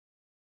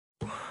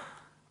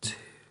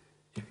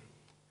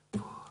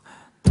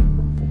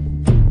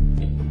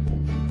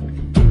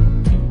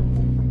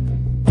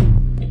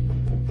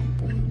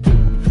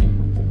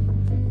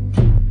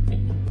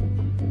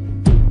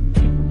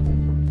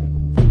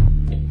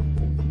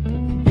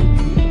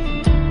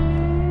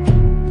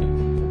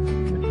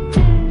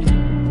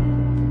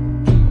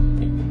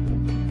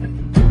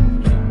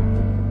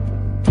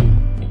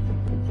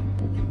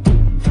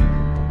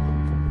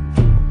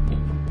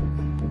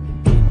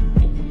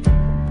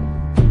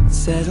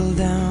Settle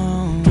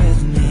down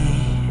with me,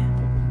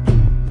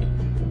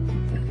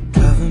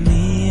 cover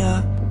me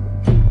up,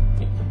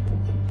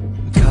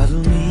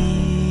 cuddle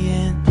me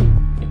in,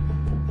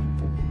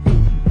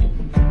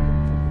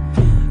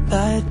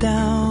 lie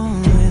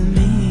down with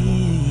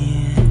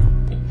me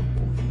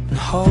and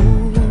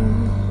hold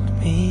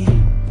me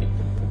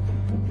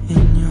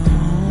in your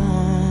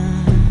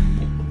arms.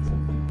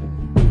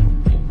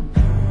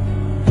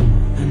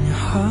 And your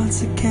heart's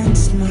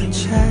against my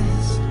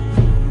chest,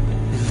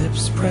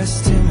 lips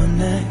pressed to my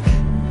neck.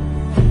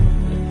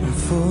 I'm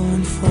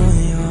falling for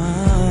your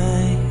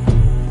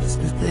eyes,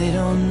 but they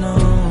don't know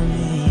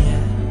me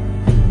yet.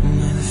 And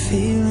with a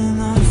feeling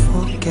I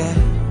forget,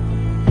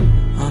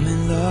 I'm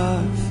in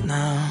love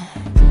now.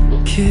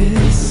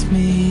 Kiss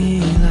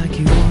me like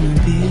you wanna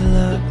be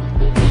loved.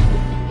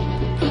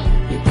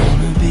 You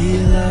wanna be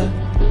loved.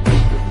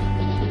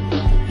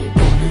 You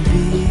wanna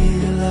be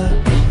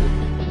loved.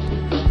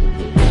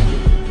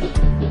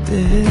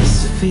 This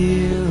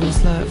feels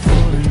like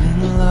falling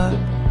in love,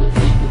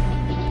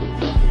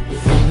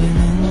 falling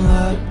in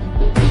love,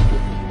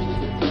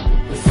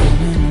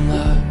 falling in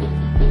love.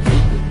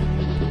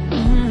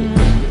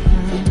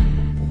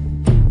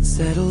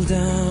 Settle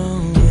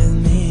down with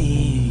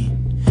me,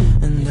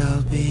 and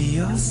I'll be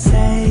your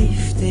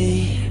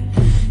safety.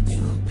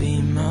 You'll be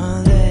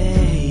my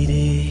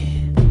lady.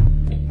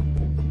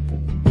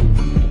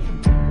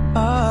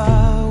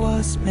 I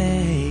was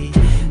made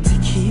to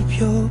keep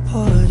your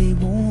body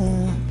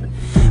warm,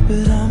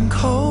 but I'm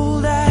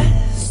cold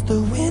as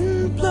the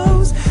wind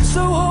blows,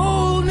 so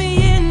hold me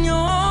in your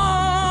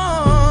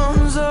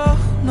arms. Oh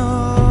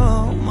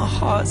no, my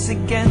heart's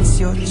against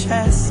your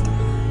chest,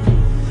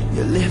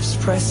 your lips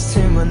pressed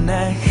to my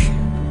neck.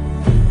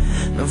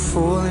 I'm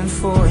falling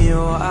for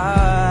your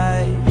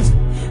eyes,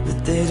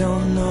 but they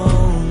don't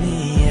know me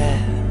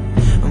yet.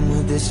 And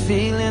with this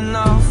feeling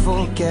I'll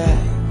forget,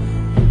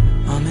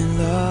 I'm in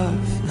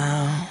love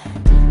now.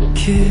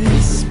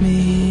 Kiss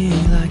me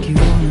like you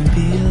wanna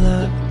be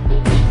loved.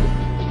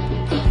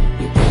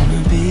 You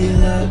wanna be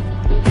loved.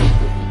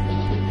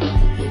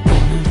 You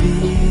wanna be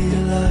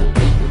loved.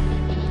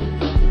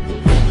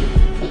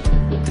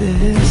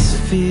 This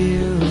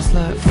feels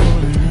like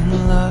falling in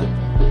love,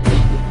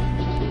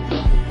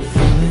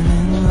 falling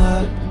in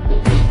love,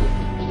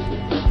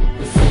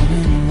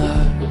 falling in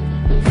love.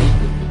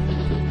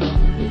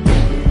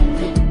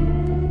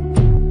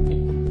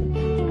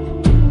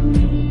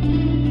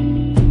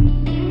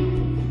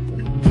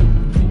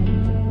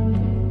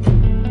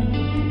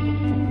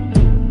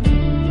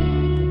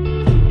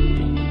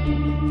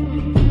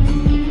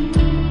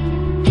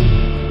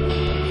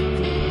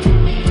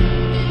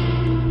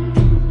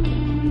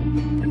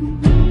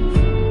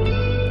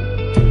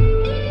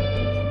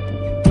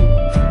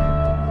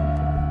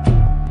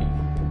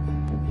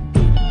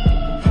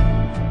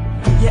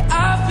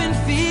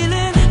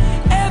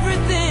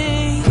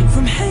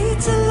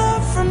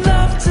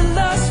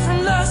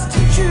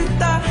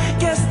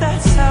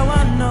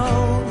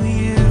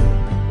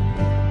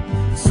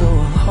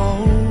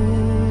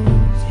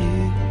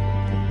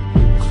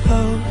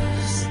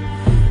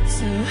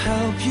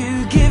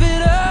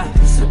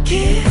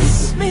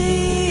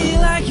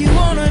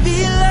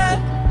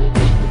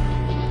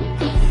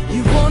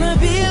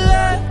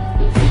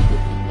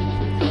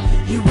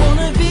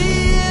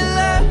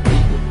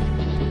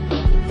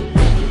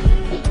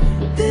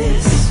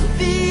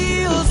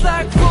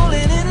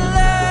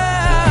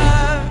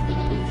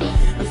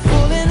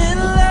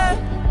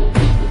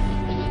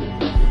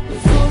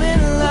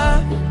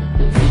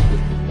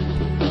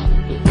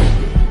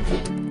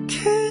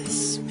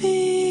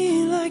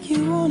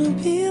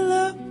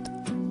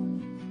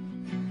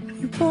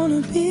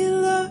 Wanna be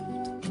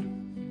loved.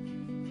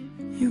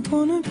 You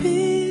wanna be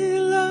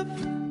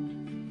loved.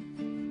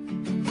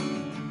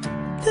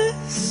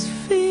 This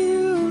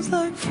feels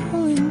like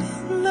falling in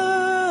love.